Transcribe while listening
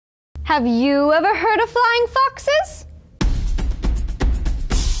Have you ever heard of flying foxes?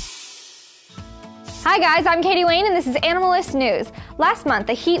 Hi guys, I'm Katie Wayne and this is Animalist News. Last month,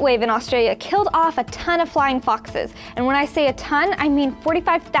 a heat wave in Australia killed off a ton of flying foxes. And when I say a ton, I mean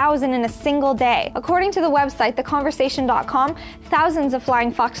 45,000 in a single day. According to the website, theconversation.com, thousands of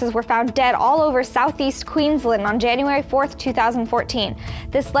flying foxes were found dead all over southeast Queensland on January 4th, 2014.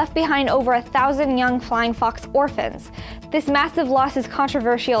 This left behind over 1,000 young flying fox orphans. This massive loss is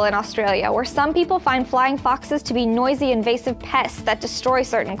controversial in Australia, where some people find flying foxes to be noisy, invasive pests that destroy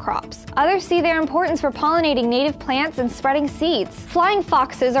certain crops. Others see their importance for pollinating native plants and spreading seeds. Flying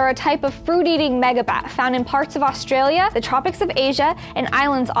foxes are a type of fruit-eating megabat found in parts of Australia, the tropics of Asia, and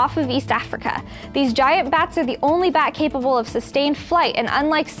islands off of East Africa. These giant bats are the only bat capable of sustained flight, and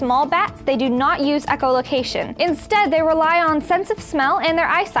unlike small bats, they do not use echolocation. Instead, they rely on sense of smell and their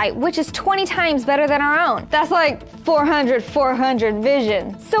eyesight, which is 20 times better than our own. That's like 400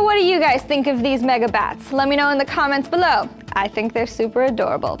 vision. So what do you guys think of these megabats? Let me know in the comments below. I think they're super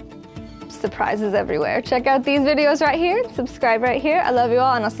adorable. Surprises everywhere. Check out these videos right here, subscribe right here. I love you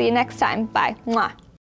all and I'll see you next time. Bye. Mwah.